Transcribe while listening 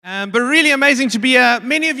But really amazing to be here.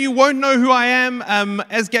 Many of you won't know who I am.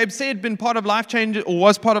 As Gabe said, been part of Life Changes, or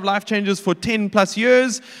was part of Life Changes for 10 plus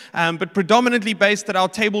years, but predominantly based at our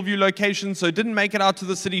Tableview location, so didn't make it out to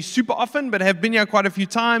the city super often, but have been here quite a few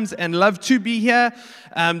times and love to be here.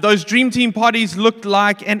 Those Dream Team parties looked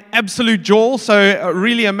like an absolute joy, so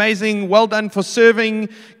really amazing. Well done for serving.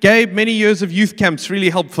 Gabe, many years of youth camps really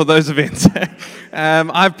helped for those events.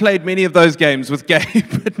 I've played many of those games with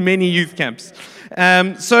Gabe at many youth camps.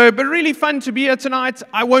 But really fun to be here tonight.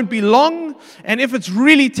 I won't be long, and if it's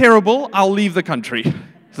really terrible, I'll leave the country.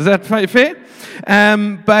 Is that fair?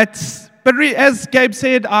 But as Gabe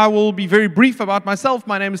said, I will be very brief about myself.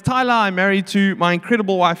 My name is Tyler. I'm married to my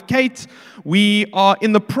incredible wife, Kate. We are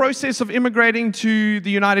in the process of immigrating to the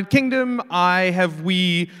United Kingdom. I have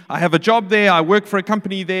a job there. I work for a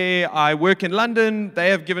company there. I work in London. They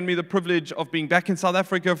have given me the privilege of being back in South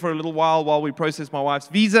Africa for a little while we process my wife's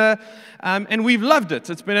visa. And we've loved it.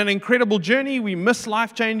 It's been an incredible journey. We miss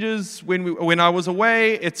Life Changes when I was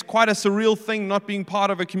away. It's quite a surreal thing not being part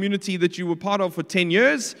of a community that you were part of for 10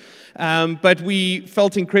 years. But we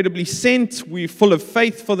felt incredibly sent. We're full of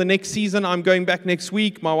faith for the next season. I'm going back next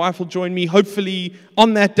week. My wife will join me hopefully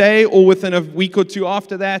on that day or within a week or two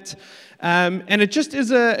after that. And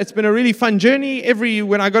it's been a really fun journey.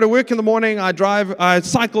 When I go to work in the morning, I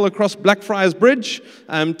cycle across Blackfriars Bridge.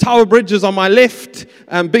 Tower Bridge is on my left.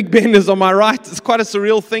 Big Ben is on my right. It's quite a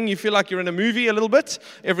surreal thing. You feel like you're in a movie a little bit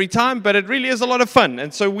every time, but it really is a lot of fun.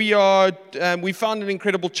 And so we found an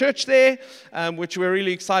incredible church there, which we're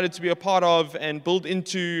really excited to be a part of and build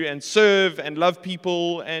into and serve and love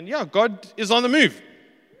people. And yeah, God is on the move.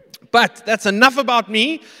 But that's enough about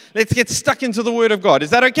me. Let's get stuck into the Word of God.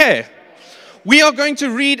 Is that okay? We are going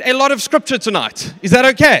to read a lot of scripture tonight. Is that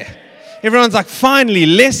okay? Everyone's like, finally,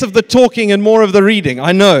 less of the talking and more of the reading.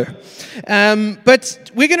 I know.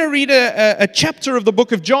 But we're going to read a chapter of the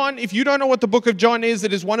book of John. If you don't know what the book of John is,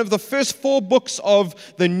 it is one of the first 4 books of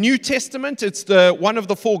the New Testament. It's one of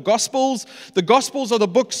the 4 Gospels. The Gospels are the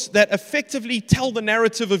books that effectively tell the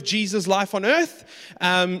narrative of Jesus' life on earth.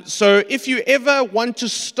 So if you ever want to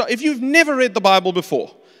start, if you've never read the Bible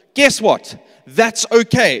before, guess what? That's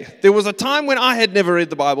okay. There was a time when I had never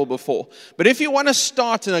read the Bible before. But if you want to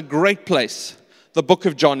start in a great place, the book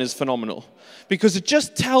of John is phenomenal. Because it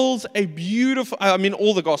just tells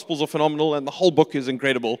all the Gospels are phenomenal and the whole book is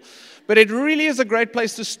incredible. But it really is a great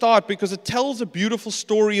place to start because it tells a beautiful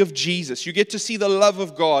story of Jesus. You get to see the love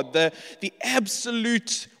of God, the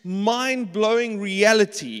absolute mind-blowing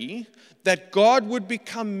reality that God would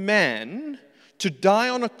become man to die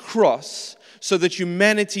on a cross so that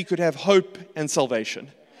humanity could have hope and salvation.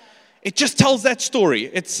 It just tells that story.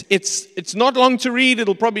 It's not long to read.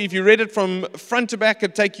 It'll probably, if you read it from front to back,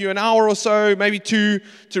 it'd take you an hour or so, maybe 2,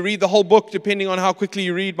 to read the whole book, depending on how quickly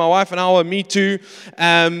you read. My wife, an hour, me too.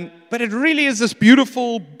 But it really is this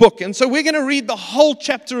beautiful book. And so we're going to read the whole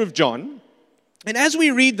chapter of John. And as we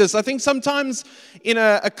read this, I think sometimes in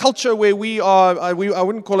a culture where we are, I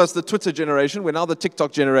wouldn't call us the Twitter generation, we're now the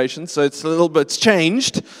TikTok generation, so it's a little bit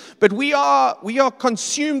changed. But we are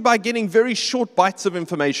consumed by getting very short bites of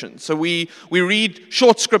information. So we read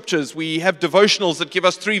short scriptures, we have devotionals that give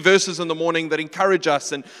us 3 verses in the morning that encourage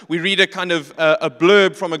us, and we read a kind of a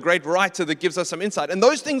blurb from a great writer that gives us some insight. And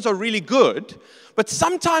those things are really good, but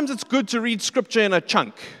sometimes it's good to read scripture in a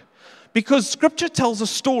chunk. Because Scripture tells a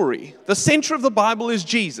story. The center of the Bible is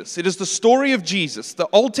Jesus. It is the story of Jesus. The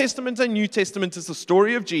Old Testament and New Testament is the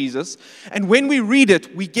story of Jesus. And when we read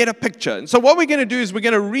it, we get a picture. And so what we're going to do is we're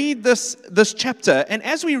going to read this chapter. And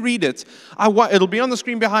as we read it, it'll be on the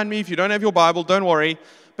screen behind me. If you don't have your Bible, don't worry.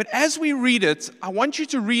 But as we read it, I want you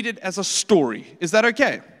to read it as a story. Is that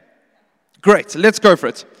okay? Great. Let's go for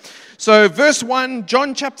it. So verse 1,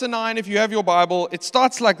 John chapter 9, if you have your Bible, it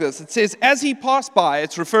starts like this. It says, as he passed by,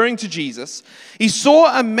 it's referring to Jesus, he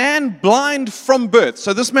saw a man blind from birth.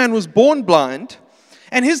 So this man was born blind.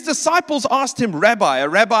 And his disciples asked him, Rabbi. A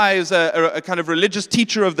rabbi is a kind of religious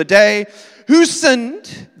teacher of the day. Who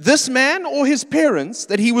sinned, this man or his parents,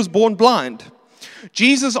 that he was born blind?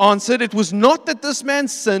 Jesus answered, it was not that this man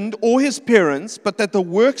sinned or his parents, but that the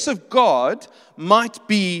works of God might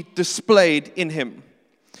be displayed in him.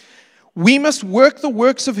 We must work the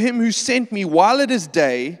works of him who sent me while it is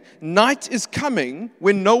day. Night is coming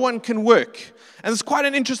when no one can work. And it's quite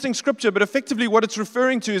an interesting scripture, but effectively what it's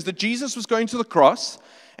referring to is that Jesus was going to the cross,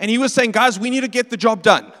 and he was saying, guys, we need to get the job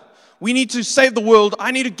done. We need to save the world.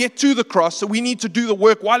 I need to get to the cross, so we need to do the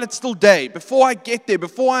work while it's still day. Before I get there,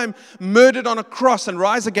 before I'm murdered on a cross and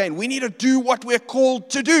rise again, we need to do what we're called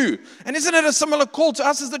to do. And isn't it a similar call to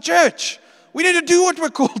us as the church? We need to do what we're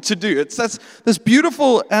called to do. It's this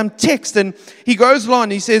beautiful text, and he goes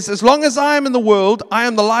on. He says, as long as I am in the world, I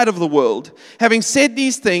am the light of the world. Having said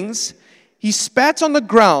these things, he spat on the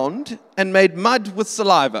ground and made mud with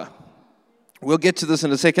saliva. We'll get to this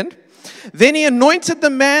in a second. Then he anointed the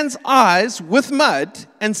man's eyes with mud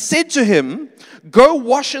and said to him, go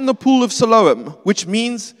wash in the pool of Siloam, which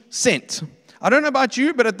means sent. I don't know about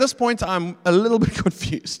you, but at this point, I'm a little bit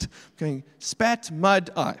confused. I'm going, spat,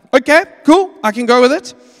 mud, eye. Okay, cool. I can go with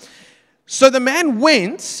it. So the man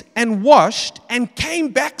went and washed and came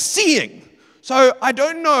back seeing. So I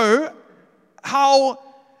don't know how,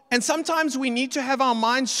 and sometimes we need to have our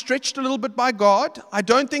minds stretched a little bit by God. I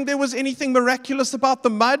don't think there was anything miraculous about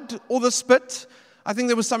the mud or the spit. I think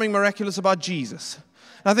there was something miraculous about Jesus.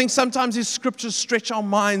 And I think sometimes his scriptures stretch our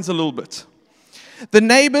minds a little bit. The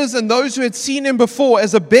neighbors and those who had seen him before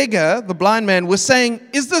as a beggar, the blind man, were saying,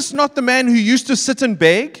 is this not the man who used to sit and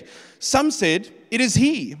beg? Some said, it is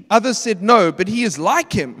he. Others said, no, but he is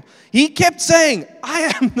like him. He kept saying,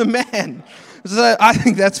 I am the man. So I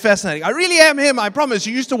think that's fascinating. I really am him, I promise.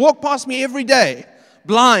 You used to walk past me every day,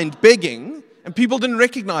 blind, begging, and people didn't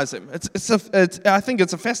recognize him. I think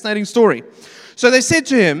it's a fascinating story. So they said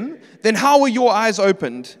to him, then how were your eyes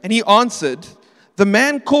opened? And he answered, the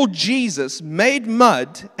man called Jesus made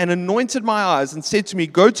mud and anointed my eyes and said to me,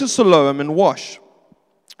 go to Siloam and wash.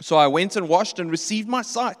 So I went and washed and received my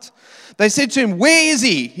sight. They said to him, where is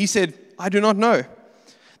he? He said, I do not know.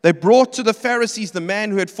 They brought to the Pharisees the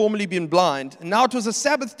man who had formerly been blind. And now it was a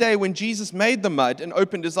Sabbath day when Jesus made the mud and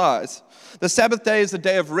opened his eyes. The Sabbath day is a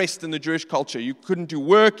day of rest in the Jewish culture. You couldn't do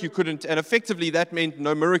work, and effectively that meant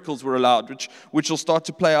no miracles were allowed, which will start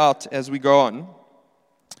to play out as we go on.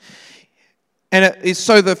 And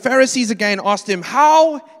so the Pharisees again asked him,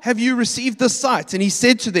 how have you received this sight? And he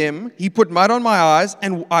said to them, he put mud on my eyes,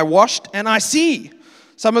 and I washed, and I see.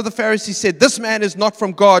 Some of the Pharisees said, this man is not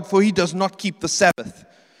from God, for he does not keep the Sabbath.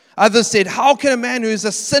 Others said, how can a man who is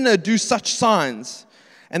a sinner do such signs?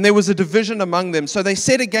 And there was a division among them. So they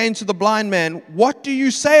said again to the blind man, what do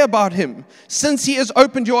you say about him? Since he has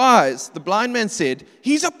opened your eyes. The blind man said,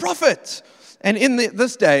 he's a prophet. And in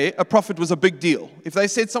this day, a prophet was a big deal. If they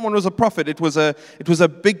said someone was a prophet, it was a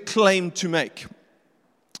big claim to make.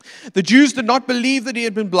 The Jews did not believe that he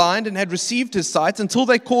had been blind and had received his sight until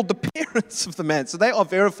they called the parents of the man. So they are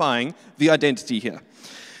verifying the identity here.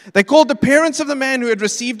 They called the parents of the man who had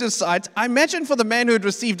received his sight. I imagine for the man who had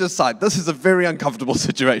received his sight, this is a very uncomfortable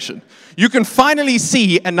situation. You can finally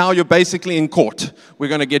see, and now you're basically in court. We're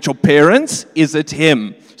going to get your parents. Is it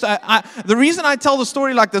him? So the reason I tell the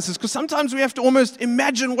story like this is because sometimes we have to almost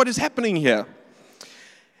imagine what is happening here.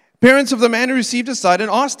 Parents of the man who received his sight and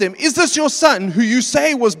asked him, is this your son who you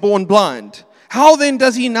say was born blind? How then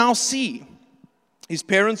does he now see? His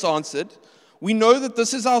parents answered, we know that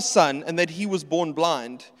this is our son and that he was born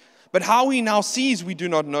blind. But how he now sees we do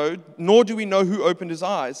not know, nor do we know who opened his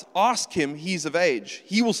eyes. Ask him, he is of age.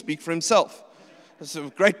 He will speak for himself. It's a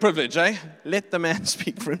great privilege, eh? Let the man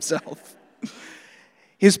speak for himself.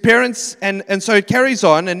 His parents, and so it carries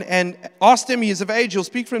on, and asked him, he is of age, he'll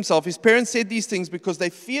speak for himself. His parents said these things because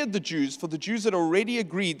they feared the Jews, for the Jews had already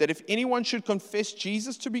agreed that if anyone should confess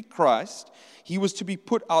Jesus to be Christ, he was to be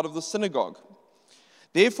put out of the synagogue.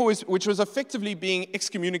 Therefore, which was effectively being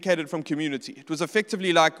excommunicated from community. It was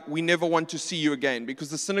effectively like, we never want to see you again, because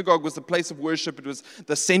the synagogue was the place of worship. It was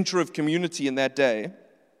the center of community in that day.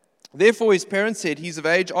 Therefore, his parents said, he's of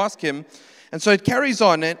age, ask him. And so it carries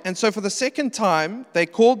on. And so for the second time, they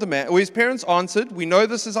called the man, or his parents answered, we know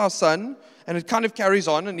this is our son. And it kind of carries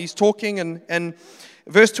on, and he's talking, and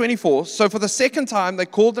verse 24, so for the second time, they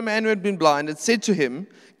called the man who had been blind and said to him,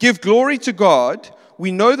 give glory to God.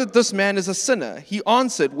 We know that this man is a sinner. He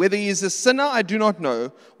answered, whether he is a sinner, I do not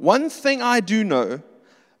know. One thing I do know,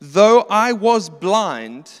 though I was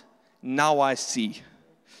blind, now I see.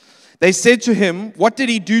 They said to him, what did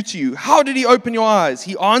he do to you? How did he open your eyes?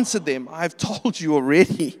 He answered them, I have told you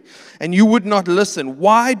already, and you would not listen.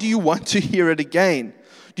 Why do you want to hear it again?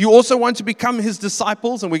 Do you also want to become his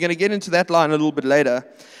disciples? And we're going to get into that line a little bit later.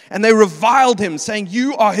 And they reviled him, saying,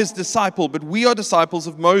 you are his disciple, but we are disciples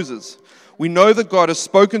of Moses. We know that God has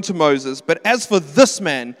spoken to Moses, but as for this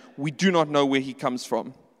man, we do not know where he comes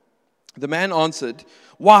from. The man answered,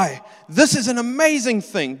 why? This is an amazing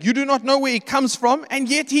thing. You do not know where he comes from, and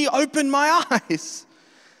yet he opened my eyes.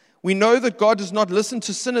 We know that God does not listen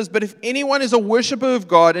to sinners, but if anyone is a worshiper of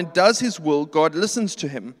God and does his will, God listens to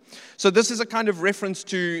him. So this is a kind of reference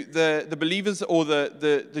to the believers, or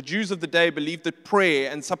the Jews of the day believed that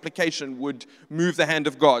prayer and supplication would move the hand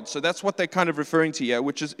of God. So that's what they're kind of referring to here,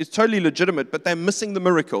 which is totally legitimate, but they're missing the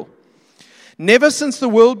miracle. Never since the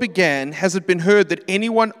world began has it been heard that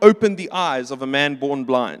anyone opened the eyes of a man born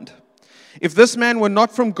blind. If this man were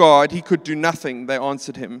not from God, he could do nothing, they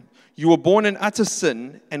answered him. You were born in utter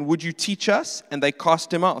sin, and would you teach us? And they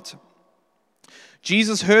cast him out.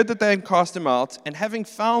 Jesus heard that they had cast him out, and having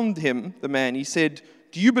found him, the man, he said,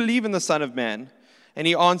 Do you believe in the Son of Man? And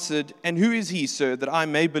he answered, And who is he, sir, that I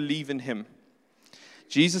may believe in him?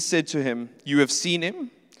 Jesus said to him, You have seen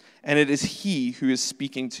him, and it is he who is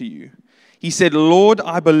speaking to you. He said, Lord,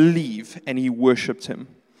 I believe, and he worshipped him.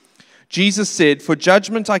 Jesus said, For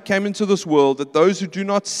judgment I came into this world, that those who do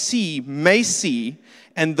not see may see,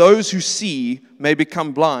 and those who see may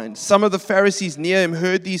become blind. Some of the Pharisees near him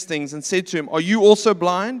heard these things and said to him, Are you also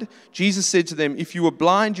blind? Jesus said to them, If you were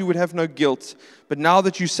blind, you would have no guilt. But now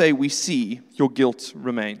that you say we see, your guilt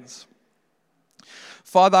remains.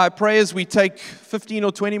 Father, I pray as we take 15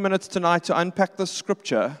 or 20 minutes tonight to unpack this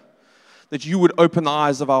scripture, that you would open the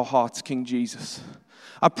eyes of our hearts, King Jesus.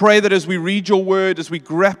 I pray that as we read your word, as we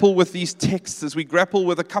grapple with these texts, as we grapple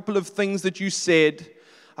with a couple of things that you said,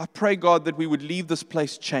 I pray, God, that we would leave this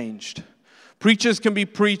place changed. Preachers can be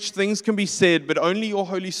preached, things can be said, but only your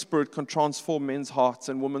Holy Spirit can transform men's hearts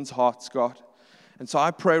and women's hearts, God. And so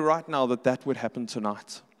I pray right now that that would happen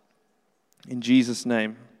tonight. In Jesus'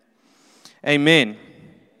 name, amen.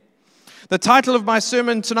 The title of my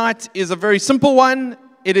sermon tonight is a very simple one.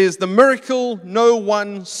 It is The Miracle No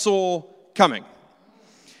One Saw Coming.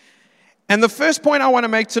 And the first point I want to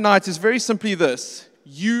make tonight is very simply this.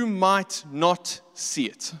 You might not see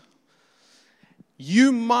it.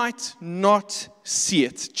 You might not see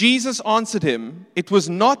it. Jesus answered him, It was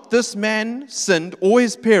not this man sinned or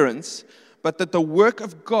his parents, but that the work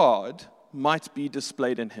of God might be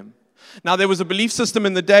displayed in him. Now, there was a belief system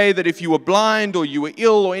in the day that if you were blind or you were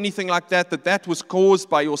ill or anything like that, that was caused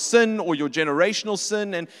by your sin or your generational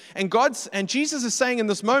sin. And Jesus is saying in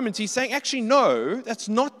this moment, he's saying, actually, no, that's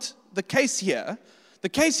not the case here. The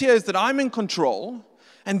case here is that I'm in control,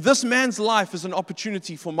 and this man's life is an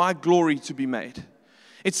opportunity for my glory to be made.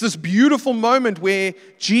 It's this beautiful moment where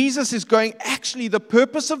Jesus is going, actually, the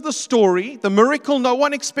purpose of the story, the miracle no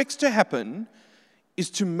one expects to happen, is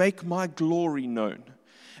to make my glory known.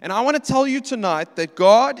 And I want to tell you tonight that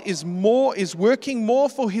God is working more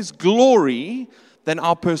for his glory than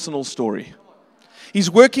our personal story. He's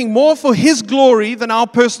working more for his glory than our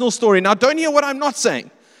personal story. Now, don't hear what I'm not saying.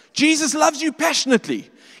 Jesus loves you passionately.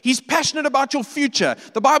 He's passionate about your future.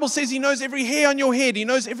 The Bible says he knows every hair on your head. He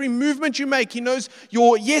knows every movement you make. He knows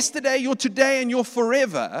your yesterday, your today, and your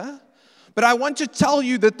forever. But I want to tell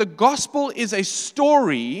you that the gospel is a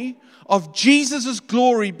story of Jesus'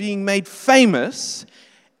 glory being made famous.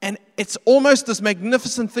 And it's almost this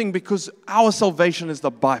magnificent thing because our salvation is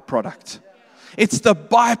the byproduct. It's the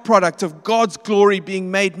byproduct of God's glory being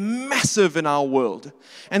made massive in our world.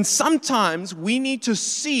 And sometimes we need to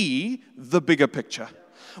see the bigger picture.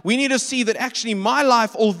 We need to see that actually my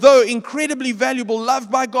life, although incredibly valuable, loved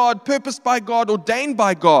by God, purposed by God, ordained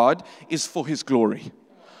by God, is for his glory,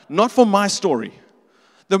 not for my story.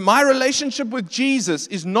 My relationship with Jesus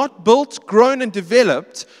is not built, grown, and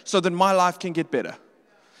developed so that my life can get better.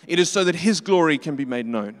 It is so that his glory can be made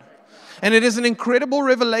known. And it is an incredible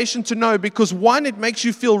revelation to know because, one, it makes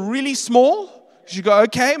you feel really small. You go,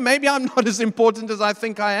 okay, maybe I'm not as important as I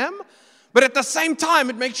think I am. But at the same time,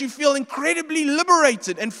 it makes you feel incredibly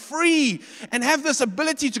liberated and free and have this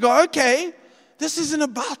ability to go, okay, this isn't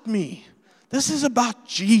about me. This is about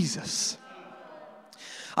Jesus.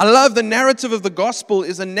 I love the narrative of the gospel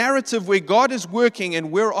is a narrative where God is working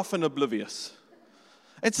and we're often oblivious.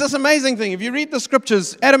 It's this amazing thing. If you read the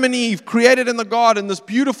scriptures, Adam and Eve created in the garden, this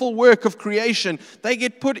beautiful work of creation. They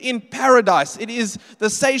get put in paradise. It is the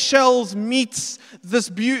Seychelles meets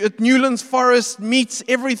this Newlands Forest meets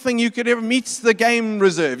everything you could ever, meets the game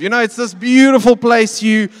reserve. You know, it's this beautiful place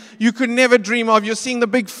you could never dream of. You're seeing the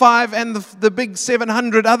big 5 and the big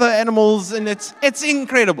 700 other animals, and it's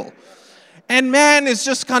incredible. And man is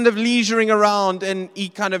just kind of leisuring around, and he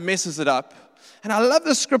kind of messes it up. And I love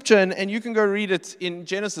this scripture, and you can go read it in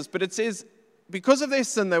Genesis, but it says, because of their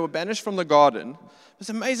sin, they were banished from the garden. This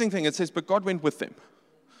amazing thing, it says, but God went with them.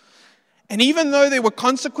 And even though there were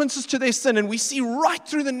consequences to their sin, and we see right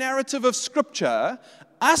through the narrative of Scripture,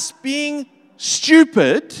 us being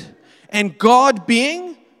stupid and God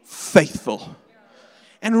being faithful.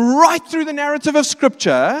 And right through the narrative of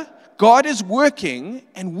Scripture, God is working,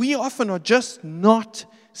 and we often are just not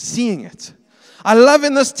seeing it. I love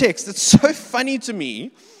in this text, it's so funny to me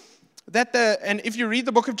that and if you read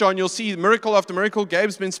the book of John, you'll see miracle after miracle.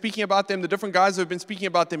 Gabe's been speaking about them. The different guys have been speaking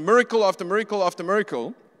about them. Miracle after miracle after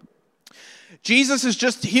miracle. Jesus has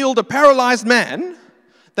just healed a paralyzed man.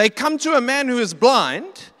 They come to a man who is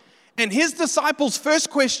blind, And his disciples' first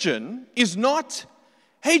question is not,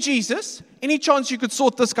 hey, Jesus, any chance you could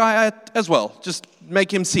sort this guy out as well? Just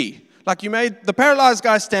make him see. Like, you made the paralyzed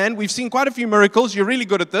guy stand. We've seen quite a few miracles. You're really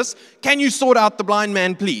good at this. Can you sort out the blind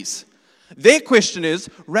man, please? Their question is,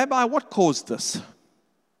 Rabbi, what caused this?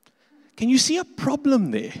 Can you see a problem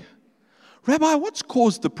there? Rabbi, what's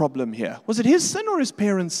caused the problem here? Was it his sin or his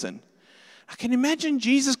parents' sin? I can imagine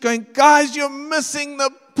Jesus going, guys, you're missing the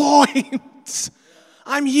point.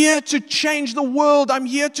 I'm here to change the world. I'm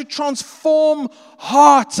here to transform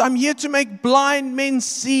hearts. I'm here to make blind men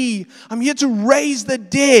see. I'm here to raise the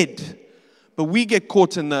dead. But we get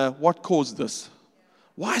caught in the, what caused this?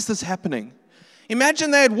 Why is this happening? Imagine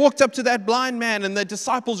they had walked up to that blind man and the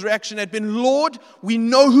disciples' reaction had been, Lord, we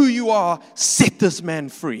know who you are. Set this man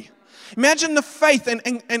free. Imagine the faith. And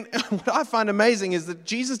what I find amazing is that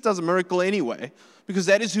Jesus does a miracle anyway, because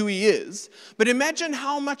that is who he is. But imagine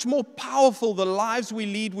how much more powerful the lives we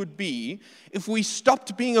lead would be if we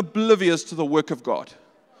stopped being oblivious to the work of God.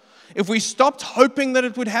 If we stopped hoping that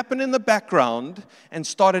it would happen in the background and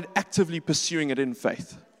started actively pursuing it in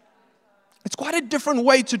faith. It's quite a different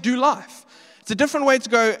way to do life. It's a different way to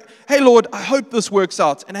go, hey, Lord, I hope this works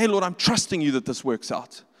out. And hey, Lord, I'm trusting you that this works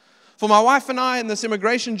out. For my wife and I in this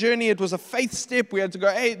immigration journey, it was a faith step. We had to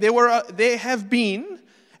go, hey, there have been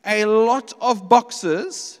a lot of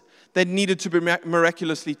boxes that needed to be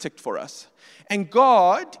miraculously ticked for us. And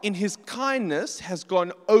God, in his kindness, has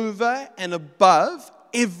gone over and above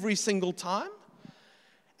every single time.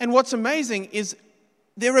 And what's amazing is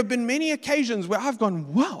there have been many occasions where I've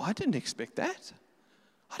gone, wow, I didn't expect that.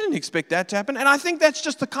 I didn't expect that to happen. And I think that's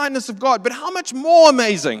just the kindness of God. But how much more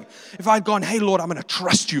amazing if I'd gone, hey, Lord, I'm going to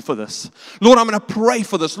trust you for this. Lord, I'm going to pray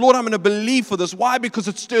for this. Lord, I'm going to believe for this. Why? Because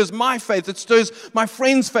it stirs my faith. It stirs my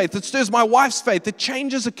friend's faith. It stirs my wife's faith. It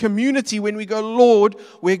changes a community when we go, Lord,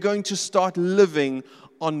 we're going to start living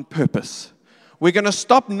on purpose. We're going to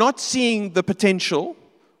stop not seeing the potential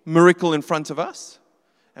miracle in front of us,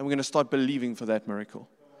 and we're going to start believing for that miracle.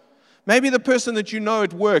 Maybe the person that you know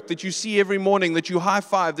at work, that you see every morning, that you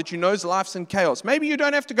high-five, that you know's life's in chaos. Maybe you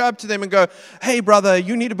don't have to go up to them and go, hey, brother,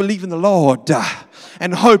 you need to believe in the Lord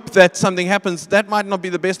and hope that something happens. That might not be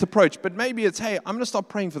the best approach, but maybe it's, hey, I'm going to start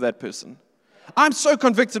praying for that person. I'm so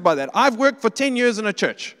convicted by that. I've worked for 10 years in a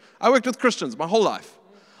church. I worked with Christians my whole life.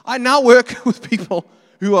 I now work with people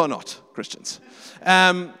who are not Christians.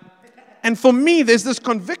 And for me, there's this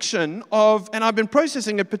conviction of, and I've been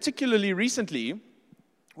processing it particularly recently,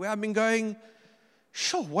 where I've been going,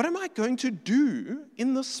 sure, what am I going to do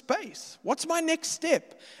in this space? What's my next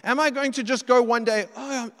step? Am I going to just go one day,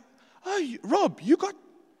 Rob, you got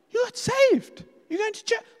saved. You're going to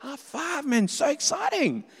church. High five, man, so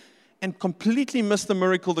exciting. And completely miss the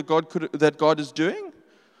miracle that God is doing?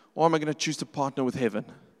 Or am I going to choose to partner with heaven?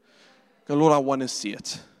 Go, Lord, I want to see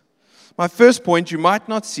it. My first point, you might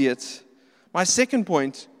not see it. My second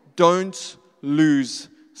point, don't lose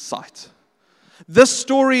sight. This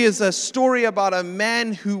story is a story about a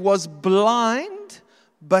man who was blind,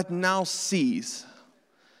 but now sees.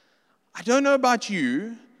 I don't know about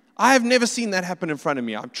you. I have never seen that happen in front of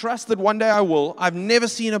me. I trust that one day I will. I've never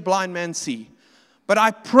seen a blind man see. But I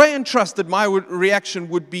pray and trust that my reaction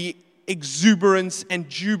would be exuberance and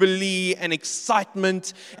jubilee and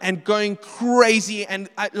excitement and going crazy and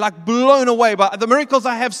like blown away by the miracles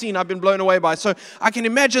I have seen. I've been blown away by. So I can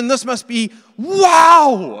imagine this must be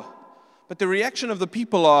wow. But the reaction of the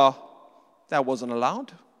people are, that wasn't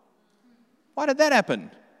allowed. Why did that happen?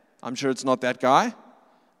 I'm sure it's not that guy.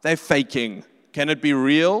 They're faking. Can it be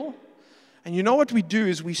real? And you know what we do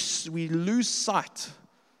is we lose sight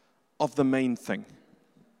of the main thing.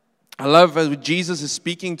 I love as Jesus is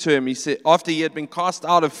speaking to him. He said, after he had been cast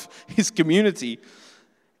out of his community,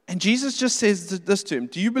 and Jesus just says this to him,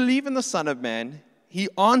 do you believe in the Son of Man? He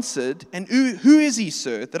answered, and who is he,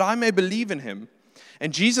 sir, that I may believe in him?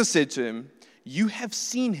 And Jesus said to him, you have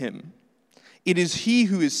seen him. It is he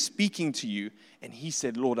who is speaking to you. And he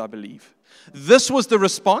said, Lord, I believe. This was the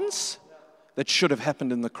response that should have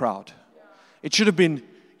happened in the crowd. It should have been,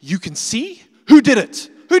 you can see? Who did it?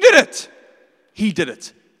 Who did it? He did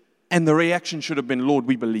it. And the reaction should have been, Lord,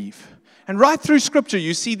 we believe. And right through Scripture,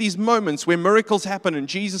 you see these moments where miracles happen and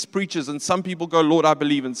Jesus preaches and some people go, Lord, I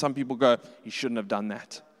believe. And some people go, he shouldn't have done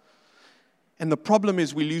that. And the problem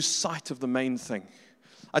is we lose sight of the main thing.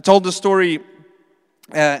 I told the story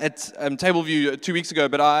at Tableview 2 weeks ago,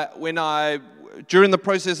 but during the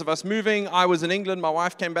process of us moving, I was in England. My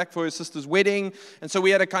wife came back for her sister's wedding. And so we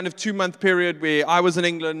had a kind of 2-month period where I was in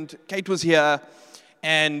England, Kate was here.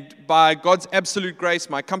 And by God's absolute grace,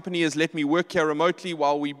 my company has let me work here remotely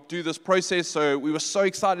while we do this process. So we were so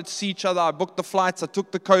excited to see each other. I booked the flights. I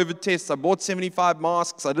took the COVID tests. I bought 75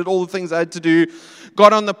 masks. I did all the things I had to do.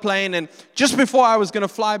 Got on the plane. And just before I was going to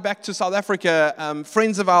fly back to South Africa,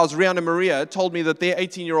 friends of ours, Rian and Maria, told me that their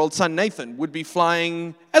 18-year-old son, Nathan, would be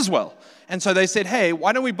flying as well. And so they said, hey,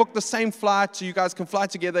 why don't we book the same flight so you guys can fly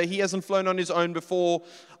together? He hasn't flown on his own before.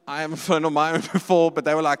 I haven't flown on my own before, but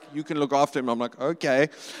they were like, you can look after him. I'm like, okay.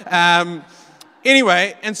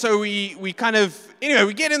 Anyway, and so we get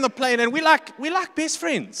in the plane, and we like best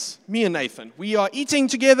friends, me and Nathan. We are eating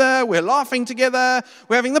together, we're laughing together,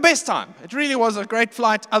 we're having the best time. It really was a great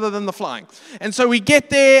flight other than the flying. And so we get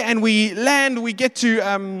there, and we land, we get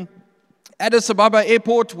to Addis Ababa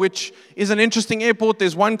Airport, which is an interesting airport.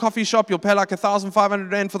 There's one coffee shop. You'll pay like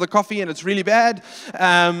 1,500 Rand for the coffee, and it's really bad.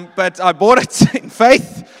 But I bought it in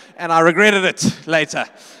faith, and I regretted it later.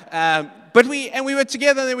 But we were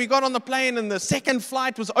together, and then we got on the plane, and the second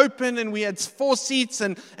flight was open, and we had 4 seats,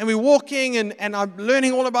 and we're walking, and I'm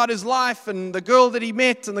learning all about his life, and the girl that he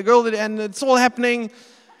met, and it's all happening.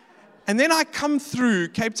 And then I come through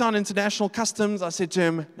Cape Town International Customs. I said to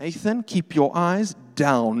him, Nathan, keep your eyes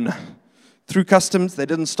down. Through customs, they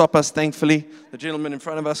didn't stop us, thankfully. The gentleman in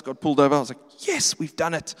front of us got pulled over. I was like, yes, we've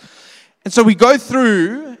done it. And so we go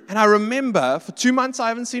through, and I remember for 2 months I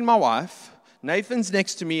haven't seen my wife. Nathan's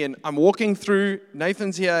next to me, and I'm walking through.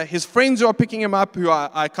 Nathan's here. His friends who are picking him up, who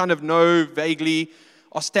I kind of know vaguely,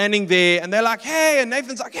 are standing there, and they're like, hey, and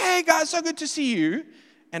Nathan's like, hey, guys, so good to see you.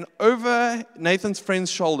 And over Nathan's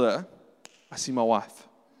friend's shoulder, I see my wife.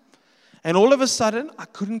 And all of a sudden, I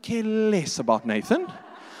couldn't care less about Nathan.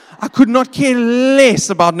 I could not care less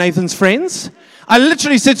about Nathan's friends. I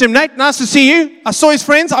literally said to him, Nate, nice to see you. I saw his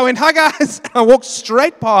friends. I went, hi, guys. And I walked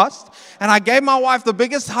straight past, and I gave my wife the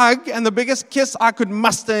biggest hug and the biggest kiss I could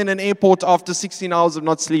muster in an airport after 16 hours of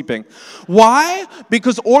not sleeping. Why?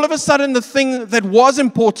 Because all of a sudden, the thing that was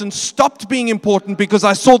important stopped being important because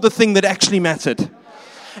I saw the thing that actually mattered.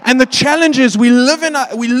 And the challenge is we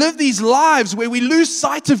live these lives where we lose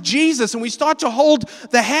sight of Jesus, and we start to hold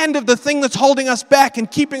the hand of the thing that's holding us back and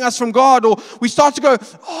keeping us from God. Or we start to go,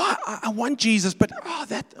 I want Jesus, but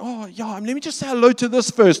let me just say hello to this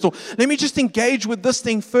first. Or let me just engage with this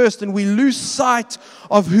thing first. And we lose sight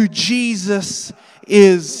of who Jesus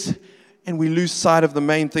is, and we lose sight of the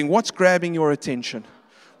main thing. What's grabbing your attention?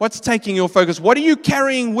 What's taking your focus? What are you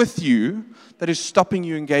carrying with you that is stopping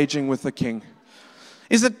you engaging with the King?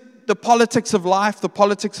 Is it the politics of life, the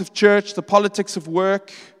politics of church, the politics of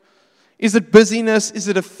work? Is it busyness? Is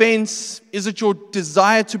it offense? Is it your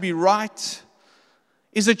desire to be right?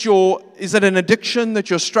 Is it an addiction that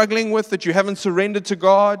you're struggling with, that you haven't surrendered to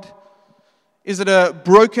God? Is it a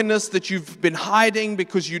brokenness that you've been hiding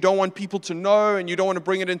because you don't want people to know and you don't want to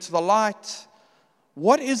bring it into the light?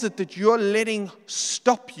 What is it that you're letting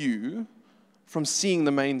stop you from seeing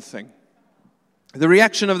the main thing? The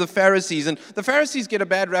reaction of the Pharisees, and the Pharisees get a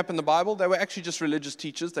bad rap in the Bible. They were actually just religious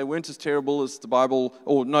teachers. They weren't as terrible as the Bible,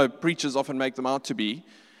 preachers often make them out to be.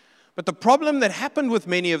 But the problem that happened with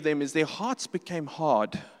many of them is their hearts became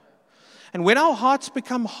hard. And when our hearts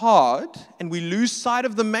become hard and we lose sight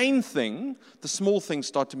of the main thing, the small things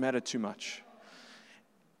start to matter too much.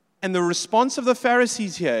 And the response of the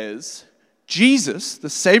Pharisees here is, Jesus, the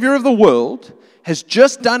Savior of the world, has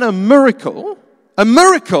just done a miracle.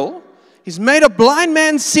 He's made a blind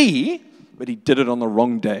man see, but he did it on the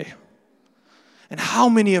wrong day. And how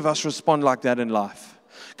many of us respond like that in life?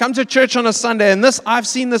 Come to church on a Sunday, and I've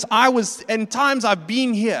seen this. In times I've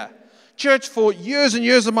been here. Church for years and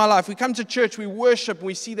years of my life. We come to church, we worship, and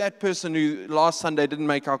we see that person who last Sunday didn't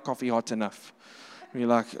make our coffee hot enough. We're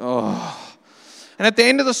like, oh. And at the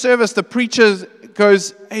end of the service, the preacher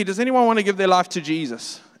goes, hey, does anyone want to give their life to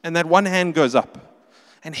Jesus? And that one hand goes up,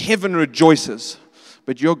 and heaven rejoices.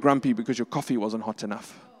 But you're grumpy because your coffee wasn't hot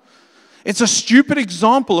enough. It's a stupid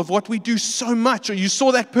example of what we do so much. Or you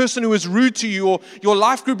saw that person who was rude to you, or your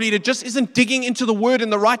life group leader just isn't digging into the word in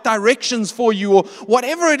the right directions for you, or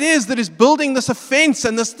whatever it is that is building this offense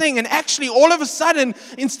and this thing. And actually, all of a sudden,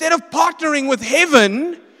 instead of partnering with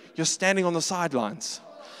heaven, you're standing on the sidelines.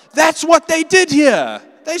 That's what they did here.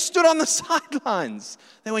 They stood on the sidelines.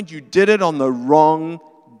 They went, you did it on the wrong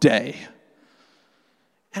day.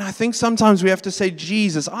 And I think sometimes we have to say,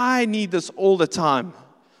 Jesus, I need this all the time.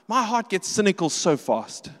 My heart gets cynical so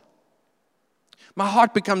fast. My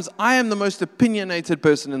heart becomes, I am the most opinionated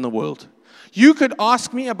person in the world. You could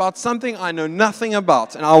ask me about something I know nothing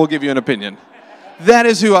about, and I will give you an opinion. That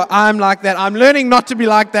is who I'm like that. I'm learning not to be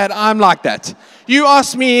like that. I'm like that. You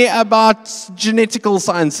ask me about genetical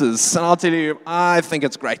sciences, and I'll tell you, I think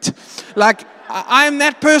it's great. I am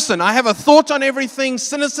that person. I have a thought on everything.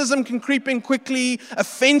 Cynicism can creep in quickly.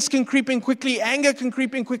 Offense can creep in quickly. Anger can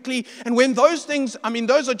creep in quickly. And when those things,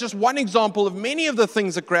 those are just one example of many of the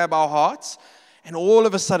things that grab our hearts. And all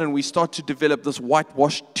of a sudden, we start to develop this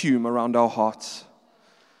whitewashed tomb around our hearts.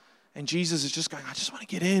 And Jesus is just going, I just want to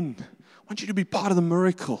get in. I want you to be part of the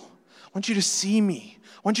miracle. I want you to see me.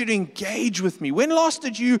 I want you to engage with me. When last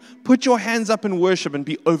did you put your hands up in worship and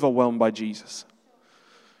be overwhelmed by Jesus?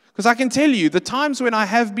 Because I can tell you, the times when I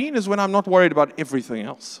have been is when I'm not worried about everything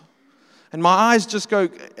else. And my eyes just go,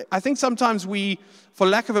 I think sometimes we, for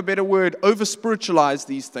lack of a better word, over-spiritualize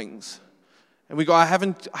these things. And we go, I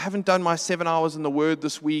haven't done my 7 hours in the Word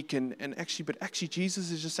this week. But actually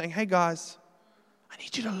Jesus is just saying, hey guys, I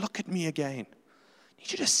need you to look at me again. I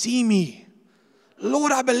need you to see me.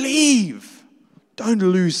 Lord, I believe. Don't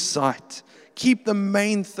lose sight. Keep the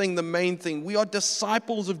main thing the main thing. We are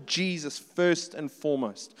disciples of Jesus first and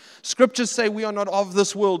foremost. Scriptures say we are not of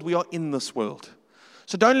this world, we are in this world.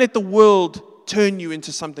 So don't let the world turn you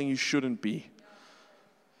into something you shouldn't be.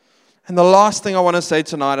 And the last thing I want to say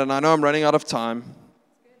tonight, and I know I'm running out of time,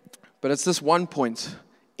 but it's this one point.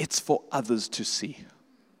 It's for others to see.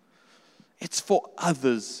 It's for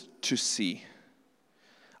others to see.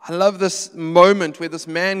 I love this moment where this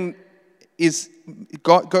man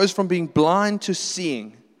goes from being blind to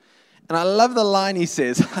seeing. And I love the line he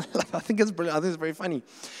says. I think it's brilliant. I think it's very funny.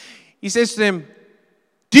 He says to them,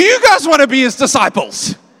 do you guys want to be his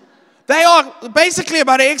disciples? They are basically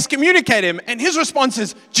about to excommunicate him. And his response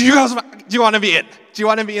is, do you want to be in? Do you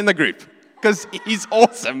want to be in the group? Because he's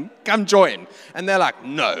awesome. Come join. And they're like,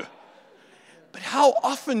 no. But how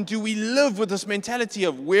often do we live with this mentality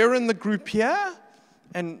of we're in the group here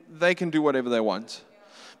and they can do whatever they want?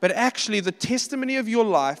 But actually, the testimony of your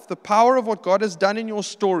life, the power of what God has done in your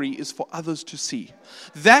story is for others to see.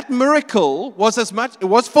 That miracle was it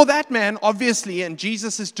was for that man, obviously, and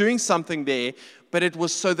Jesus is doing something there, but it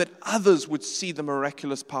was so that others would see the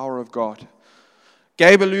miraculous power of God.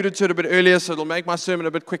 Gabe alluded to it a bit earlier, so it'll make my sermon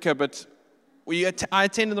a bit quicker, but I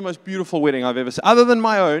attended the most beautiful wedding I've ever seen. Other than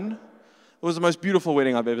my own, it was the most beautiful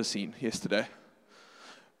wedding I've ever seen yesterday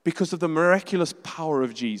because of the miraculous power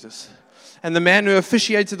of Jesus. And the man who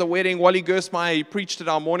officiated the wedding, Wally Gersmeyer, he preached at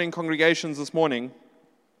our morning congregations this morning.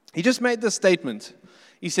 He just made this statement.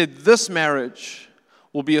 He said, this marriage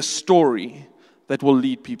will be a story that will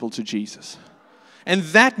lead people to Jesus. And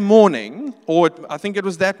that morning, I think it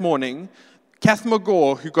was that morning, Kath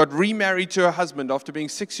McGaw, who got remarried to her husband after being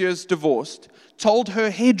 6 years divorced, told her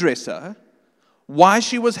hairdresser why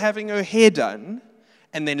she was having her hair done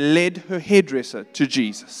and then led her hairdresser to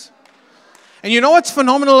Jesus. And you know what's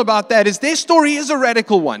phenomenal about that is their story is a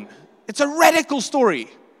radical one. It's a radical story.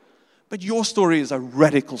 But your story is a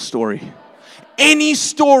radical story. Any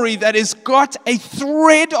story that has got a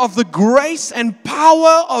thread of the grace and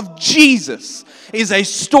power of Jesus is a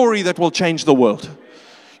story that will change the world.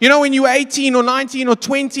 You know, when you were 18 or 19 or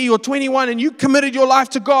 20 or 21 and you committed your life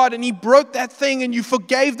to God and He broke that thing and you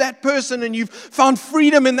forgave that person and you've found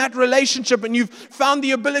freedom in that relationship and you've found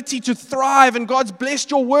the ability to thrive and God's blessed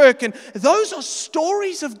your work. And those are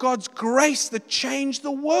stories of God's grace that change the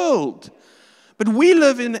world. But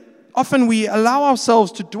often we allow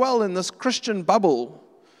ourselves to dwell in this Christian bubble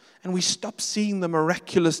and we stop seeing the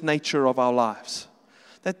miraculous nature of our lives.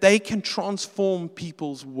 That they can transform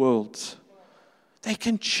people's worlds. They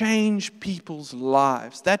can change people's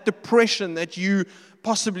lives. That depression that you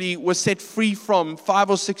possibly were set free from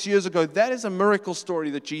 5 or 6 years ago, that is a miracle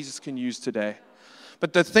story that Jesus can use today.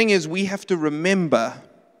 But the thing is, we have to remember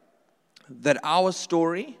that our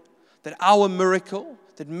story, that our miracle,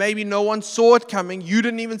 that maybe no one saw it coming, you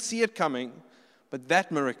didn't even see it coming, but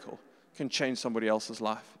that miracle can change somebody else's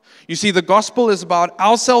life. You see, the gospel is about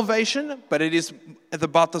our salvation, but it is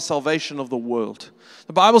about the salvation of the world.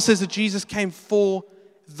 The Bible says that Jesus came for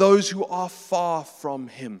those who are far from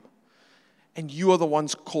Him. And you are the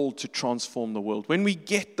ones called to transform the world. When we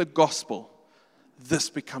get the gospel, this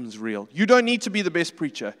becomes real. You don't need to be the best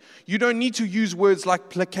preacher. You don't need to use words like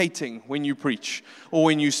placating when you preach or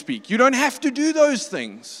when you speak. You don't have to do those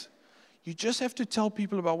things. You just have to tell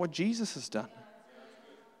people about what Jesus has done.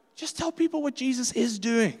 Just tell people what Jesus is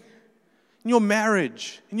doing in your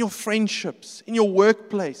marriage, in your friendships, in your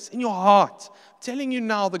workplace, in your heart. I'm telling you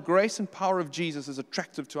now, the grace and power of Jesus is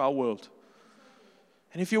attractive to our world.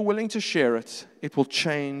 And if you're willing to share it, it will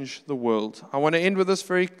change the world. I want to end with this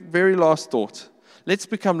very, very last thought. Let's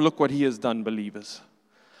become look what He has done believers.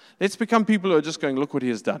 Let's become people who are just going, look what He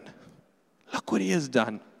has done. Look what He has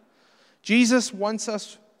done. Jesus wants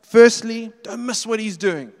us, firstly, don't miss what He's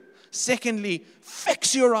doing. Secondly,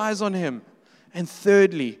 fix your eyes on Him. And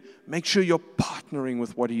thirdly, make sure you're partnering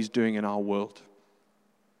with what He's doing in our world.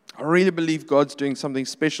 I really believe God's doing something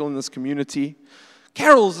special in this community.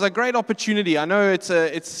 Carols is a great opportunity. I know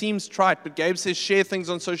it seems trite, but Gabe says share things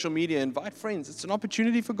on social media, invite friends. It's an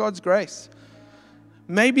opportunity for God's grace.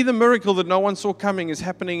 Maybe the miracle that no one saw coming is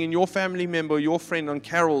happening in your family member, your friend on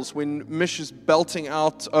carols when Mish is belting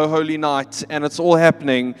out "O Holy Night" and it's all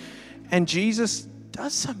happening, and Jesus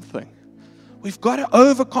does something. We've got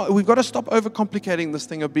to stop overcomplicating this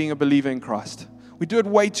thing of being a believer in Christ. We do it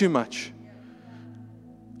way too much.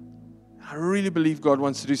 I really believe God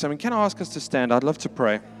wants to do something. Can I ask us to stand? I'd love to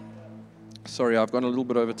pray. Sorry, I've gone a little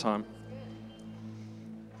bit over time.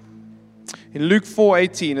 In Luke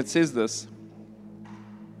 4:18, it says this: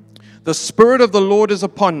 "The Spirit of the Lord is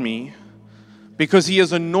upon me, because He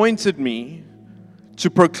has anointed me to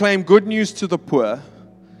proclaim good news to the poor.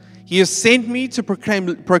 He has sent me to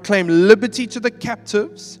proclaim liberty to the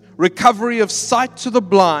captives, recovery of sight to the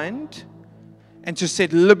blind, and to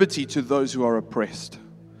set liberty to those who are oppressed."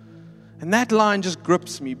 And that line just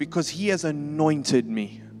grips me, because He has anointed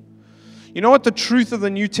me. You know what the truth of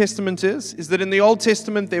the New Testament is? Is that in the Old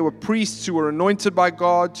Testament there were priests who were anointed by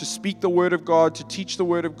God to speak the Word of God, to teach the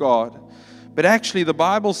Word of God. But actually the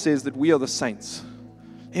Bible says that we are the saints.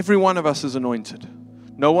 Every one of us is anointed.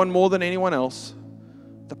 No one more than anyone else.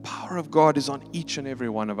 The power of God is on each and every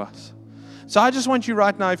one of us. So I just want you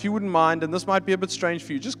right now, if you wouldn't mind, and this might be a bit strange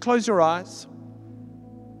for you, just close your eyes.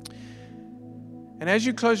 And as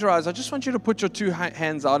you close your eyes, I just want you to put your two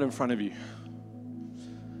hands out in front of you.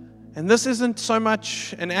 And this isn't so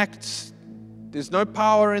much an act. There's no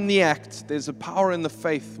power in the act. There's a power in the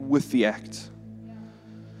faith with the act.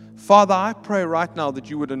 Father, I pray right now that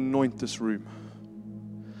you would anoint this room.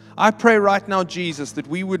 I pray right now, Jesus, that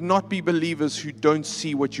we would not be believers who don't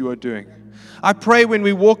see what you are doing. I pray when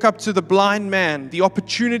we walk up to the blind man, the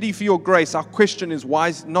opportunity for your grace, our question is, why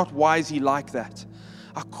is he like that?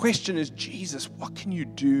 Our question is, Jesus, what can you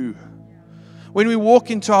do? When we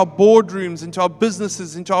walk into our boardrooms, into our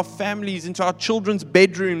businesses, into our families, into our children's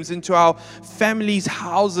bedrooms, into our families'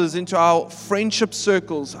 houses, into our friendship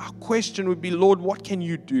circles, our question would be, Lord, what can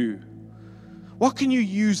you do? What can you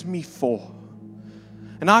use me for?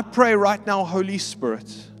 And I pray right now, Holy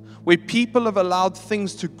Spirit, where people have allowed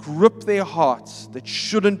things to grip their hearts that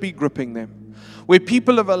shouldn't be gripping them, where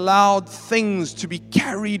people have allowed things to be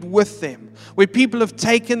carried with them, where people have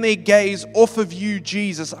taken their gaze off of you,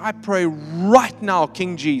 Jesus, I pray right now,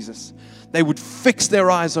 King Jesus, they would fix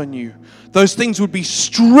their eyes on you. Those things would be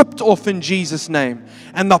stripped off in Jesus' name,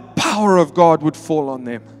 and the power of God would fall on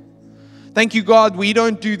them. Thank you, God, we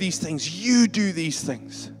don't do these things. You do these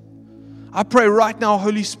things. I pray right now,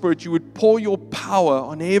 Holy Spirit, you would pour your power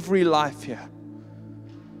on every life here.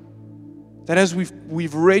 That as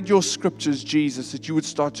we've read your scriptures, Jesus, that you would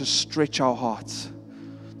start to stretch our hearts.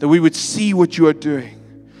 That we would see what you are doing.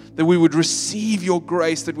 That we would receive your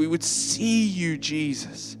grace. That we would see you,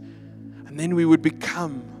 Jesus. And then we would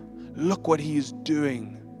become, look what He is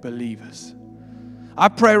doing, believers. I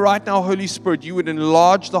pray right now, Holy Spirit, you would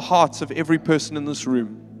enlarge the hearts of every person in this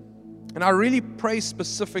room. And I really pray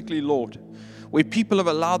specifically, Lord, where people have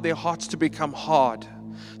allowed their hearts to become hard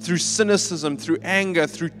through cynicism, through anger,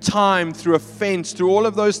 through time, through offense, through all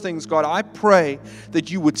of those things, God, I pray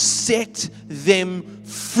that you would set them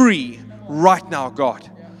free right now, God.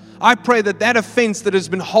 I pray that that offense that has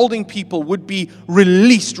been holding people would be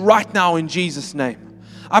released right now in Jesus' name.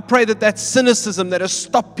 I pray that that cynicism that has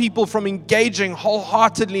stopped people from engaging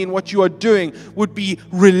wholeheartedly in what you are doing would be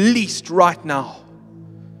released right now.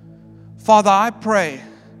 Father, I pray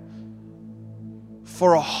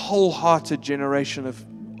for a wholehearted generation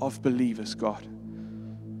of believers, God,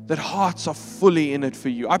 that hearts are fully in it for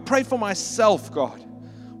you. I pray for myself, God,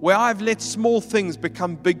 where I've let small things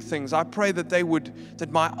become big things. I pray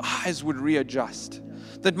that my eyes would readjust,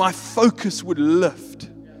 that my focus would lift,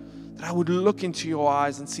 that I would look into your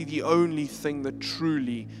eyes and see the only thing that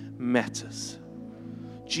truly matters.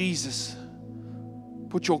 Jesus,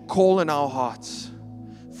 put your call in our hearts.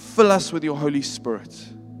 Fill us with your Holy Spirit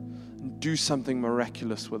and do something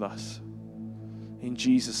miraculous with us. In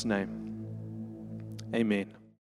Jesus' name, amen.